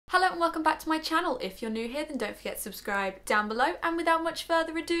Hello and welcome back to my channel. If you're new here, then don't forget to subscribe down below, and without much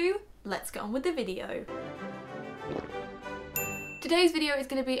further ado, let's get on with the video. Today's video is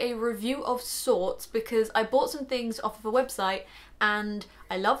going to be a review of sorts because I bought some things off of a website and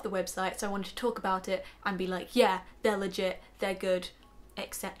I love the website, so I wanted to talk about it and be like, yeah, they're legit, they're good,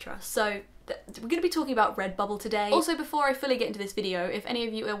 etc. So we're going to be talking about Redbubble today. Also, before I fully get into this video, if any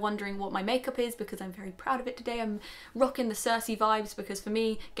of you are wondering what my makeup is, because I'm very proud of it today, I'm rocking the Cersei vibes because for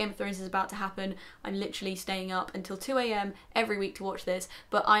me, Game of Thrones is about to happen. I'm literally staying up until 2 AM every week to watch this,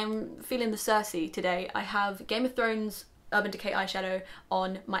 but I'm feeling the Cersei today. I have Game of Thrones Urban Decay eyeshadow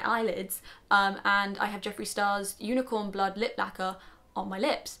on my eyelids, and I have Jeffree Star's Unicorn Blood lip lacquer on my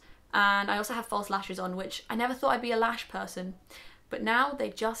lips. And I also have false lashes on, which I never thought I'd be a lash person. But now they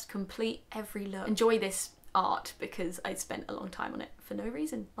just complete every look. Enjoy this art because I spent a long time on it for no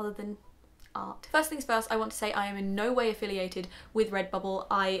reason other than art. First things first, I want to say I am in no way affiliated with Redbubble.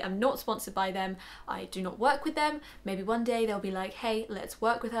 I am not sponsored by them. I do not work with them. Maybe one day they'll be like, hey, let's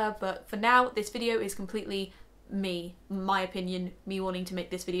work with her. But for now, this video is completely me, my opinion, me wanting to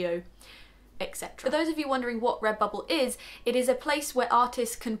make this video, etc. For those of you wondering what Redbubble is, it is a place where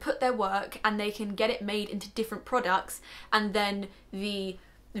artists can put their work and they can get it made into different products, and then the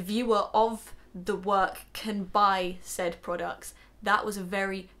viewer of the work can buy said products. That was a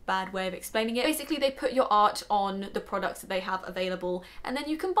very bad way of explaining it. Basically, they put your art on the products that they have available and then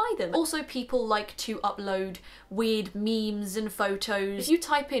you can buy them. Also, people like to upload weird memes and photos. If you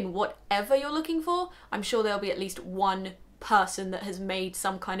type in whatever you're looking for, I'm sure there'll be at least one person that has made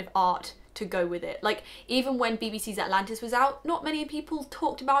some kind of art to go with it. Like, even when BBC's Atlantis was out, not many people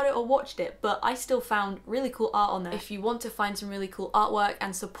talked about it or watched it, but I still found really cool art on there. If you want to find some really cool artwork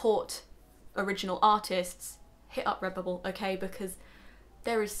and support original artists, hit up Redbubble, okay? Because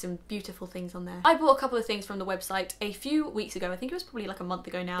there is some beautiful things on there. I bought a couple of things from the website a few weeks ago. I think it was probably like a month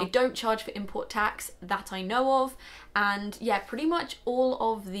ago now. They don't charge for import tax, that I know of. And yeah, pretty much all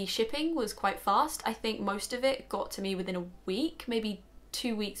of the shipping was quite fast. I think most of it got to me within a week, maybe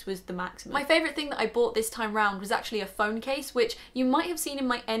 2 weeks was the maximum. My favourite thing that I bought this time round was actually a phone case, which you might have seen in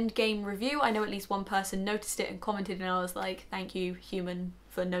my endgame review. I know at least one person noticed it and commented, and I was like, thank you, human,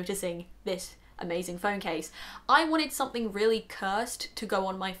 for noticing this amazing phone case. I wanted something really cursed to go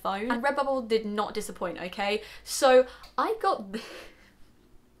on my phone, and Redbubble did not disappoint, okay? So I got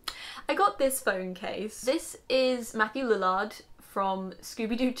this phone case. This is Matthew Lillard from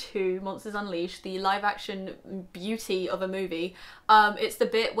Scooby-Doo 2 Monsters Unleashed, the live action beauty of a movie. It's the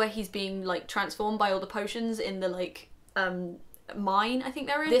bit where he's being like transformed by all the potions in the like mine, I think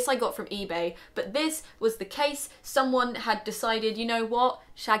they're in. This I got from eBay, but this was the case. Someone had decided, you know what,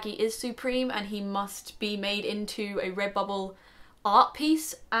 Shaggy is supreme and he must be made into a Redbubble art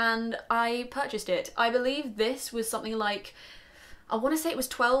piece, and I purchased it. I believe this was something like, I want to say it was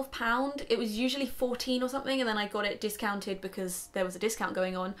 £12. It was usually 14 or something, and then I got it discounted because there was a discount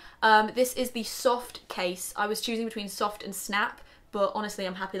going on. This is the soft case. I was choosing between soft and snap, but honestly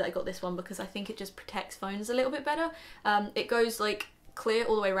I'm happy that I got this one because I think it just protects phones a little bit better. It goes like clear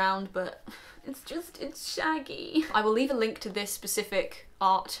all the way around, but it's shaggy. I will leave a link to this specific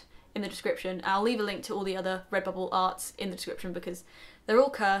art in the description. I'll leave a link to all the other Redbubble arts in the description because they're all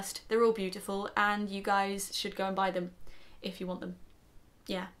cursed, they're all beautiful, and you guys should go and buy them if you want them.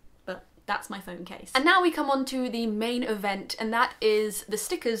 Yeah, but that's my phone case. And now we come on to the main event, and that is the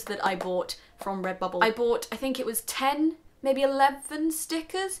stickers that I bought from Redbubble. I bought, I think it was 10, maybe 11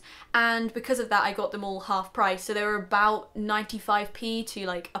 stickers, and because of that I got them all half price, so they were about 95p to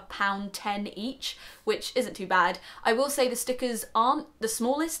like £1.10 each, which isn't too bad. I will say the stickers aren't the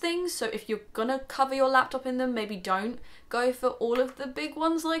smallest things, so if you're gonna cover your laptop in them, maybe don't go for all of the big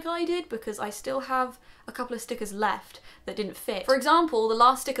ones like I did, because I still have a couple of stickers left that didn't fit. For example, the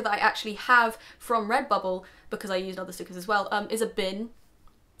last sticker that I actually have from Redbubble, because I used other stickers as well, is a bin.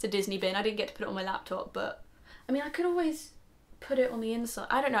 It's a Disney bin. I didn't get to put it on my laptop, but I mean, I could always put it on the inside.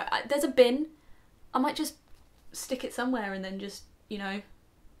 I don't know. There's a bin. I might just stick it somewhere and then just, you know,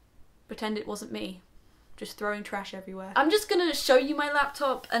 pretend it wasn't me. Just throwing trash everywhere. I'm just gonna show you my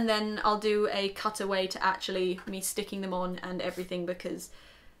laptop and then I'll do a cutaway to actually me sticking them on and everything, because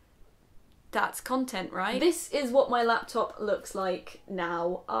that's content, right? This is what my laptop looks like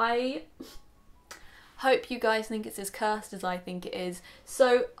now. I hope you guys think it's as cursed as I think it is.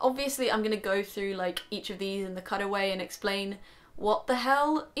 So obviously I'm gonna go through like each of these in the cutaway and explain what the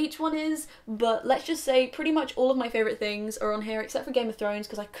hell each one is, but let's just say pretty much all of my favourite things are on here except for Game of Thrones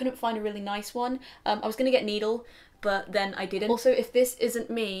because I couldn't find a really nice one. I was gonna get Needle, but then I didn't. Also, if this isn't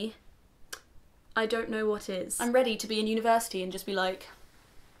me, I don't know what is. I'm ready to be in university and just be like,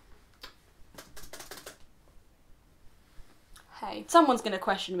 hey, someone's gonna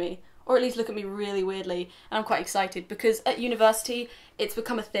question me, or at least look at me really weirdly, and I'm quite excited because at university it's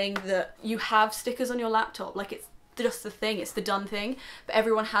become a thing that you have stickers on your laptop, like it's just the thing, it's the done thing, but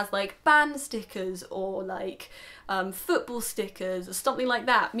everyone has like band stickers or like football stickers or something like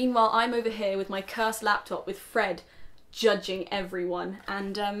that. Meanwhile, I'm over here with my cursed laptop with Fred judging everyone,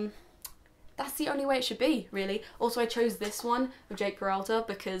 and that's the only way it should be, really. Also, I chose this one of Jake Peralta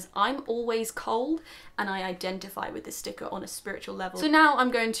because I'm always cold and I identify with this sticker on a spiritual level. So now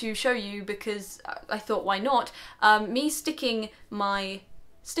I'm going to show you, because I thought why not, me sticking my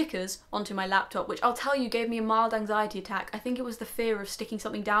stickers onto my laptop, which I'll tell you gave me a mild anxiety attack. I think it was the fear of sticking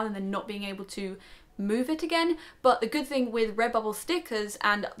something down and then not being able to move it again. But the good thing with Redbubble stickers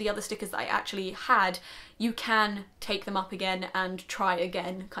and the other stickers that I actually had, you can take them up again and try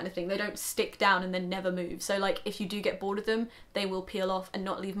again, kind of thing. They don't stick down and then never move. So like if you do get bored of them, they will peel off and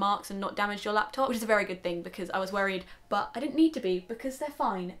not leave marks and not damage your laptop, which is a very good thing because I was worried, but I didn't need to be because they're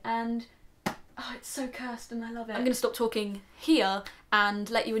fine. And oh, it's so cursed and I love it. I'm gonna stop talking here and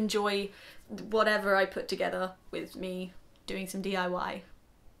let you enjoy whatever I put together with me doing some DIY.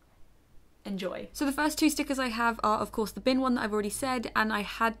 Enjoy. So the first two stickers I have are of course the bin one that I've already said, and I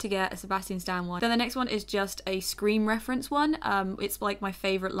had to get a Sebastian Stan one. Then the next one is just a Scream reference one. It's like my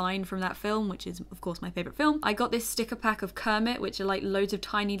favourite line from that film, which is of course my favourite film. I got this sticker pack of Kermit, which are like loads of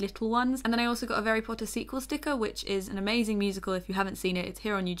tiny little ones, and then I also got a Harry Potter sequel sticker, which is an amazing musical. If you haven't seen it, it's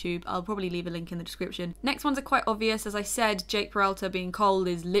here on YouTube. I'll probably leave a link in the description. Next ones are quite obvious. As I said, Jake Peralta being cold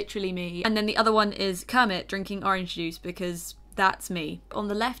is literally me, and then the other one is Kermit drinking orange juice because that's me. On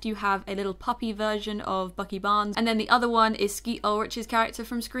the left you have a little puppy version of Bucky Barnes, and then the other one is Skeet Ulrich's character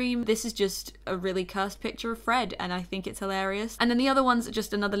from Scream. This is just a really cursed picture of Fred and I think it's hilarious. And then the other one's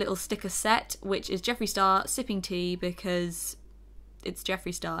just another little sticker set, which is Jeffree Star sipping tea because it's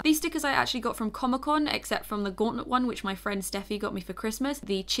Jeffree Star. These stickers I actually got from Comic-Con, except from the Gauntlet one, which my friend Steffi got me for Christmas.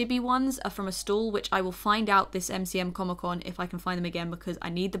 The chibi ones are from a stall, which I will find out this MCM Comic-Con if I can find them again, because I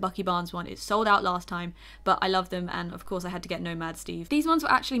need the Bucky Barnes one. It sold out last time, but I love them, and of course I had to get Nomad Steve. These ones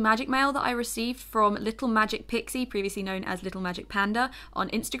were actually magic mail that I received from Little Magic Pixie, previously known as Little Magic Panda, on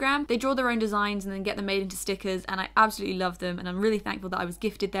Instagram. They draw their own designs and then get them made into stickers, and I absolutely love them, and I'm really thankful that I was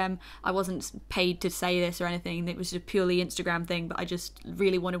gifted them. I wasn't paid to say this or anything, it was a purely Instagram thing, but I just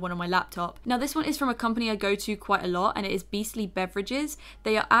really wanted one on my laptop. Now this one is from a company I go to quite a lot, and it is Beastly Beverages.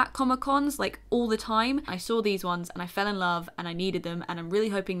 They are at Comic-Cons like all the time. I saw these ones and I fell in love and I needed them, and I'm really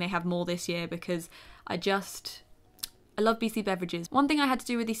hoping they have more this year because I love Beastly Beverages. One thing I had to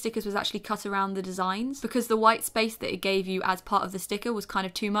do with these stickers was actually cut around the designs, because the white space that it gave you as part of the sticker was kind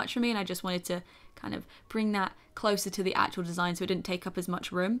of too much for me, and I just wanted to kind of bring that closer to the actual design so it didn't take up as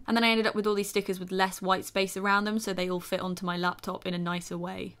much room. And then I ended up with all these stickers with less white space around them, so they all fit onto my laptop in a nicer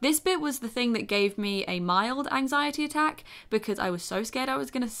way. This bit was the thing that gave me a mild anxiety attack, because I was so scared I was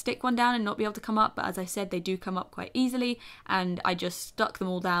going to stick one down and not be able to come up, but as I said, they do come up quite easily, and I just stuck them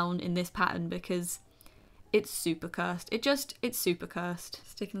all down in this pattern because it's super cursed. It's super cursed.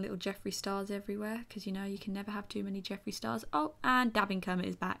 Sticking little Jeffree Stars everywhere, because you know you can never have too many Jeffree Stars. Oh, and Dabbing Kermit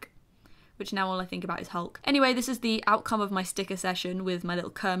is back, which now all I think about is Hulk. Anyway, this is the outcome of my sticker session with my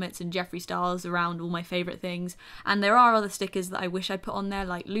little Kermits and Jeffree Stars around all my favourite things. And there are other stickers that I wish I'd put on there,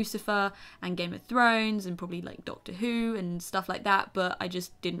 like Lucifer and Game of Thrones and probably like Doctor Who and stuff like that, but I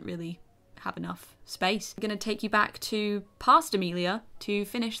just didn't really have enough space. I'm gonna take you back to past Amelia to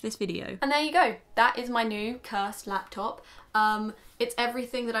finish this video. And there you go. That is my new cursed laptop. It's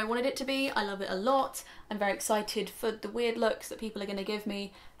everything that I wanted it to be. I love it a lot. I'm very excited for the weird looks that people are gonna give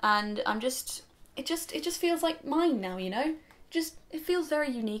me, and it just feels like mine now, you know? It feels very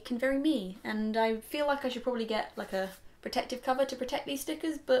unique and very me, and I feel like I should probably get like a protective cover to protect these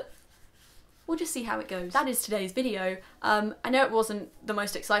stickers, but we'll just see how it goes. That is today's video. I know it wasn't the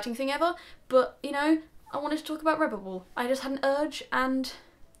most exciting thing ever, but you know, I wanted to talk about Redbubble. I just had an urge, and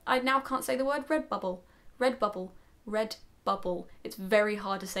I now can't say the word Redbubble. Redbubble. Redbubble. It's very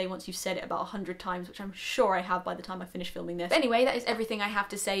hard to say once you've said it about 100 times, which I'm sure I have by the time I finish filming this. But anyway, that is everything I have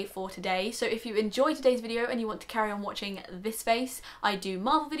to say for today. So if you enjoyed today's video and you want to carry on watching this face, I do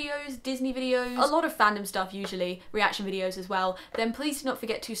Marvel videos, Disney videos, a lot of fandom stuff usually, reaction videos as well, then please do not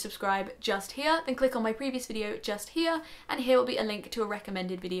forget to subscribe just here, then click on my previous video just here, and here will be a link to a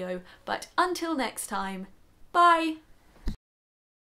recommended video. But until next time, bye!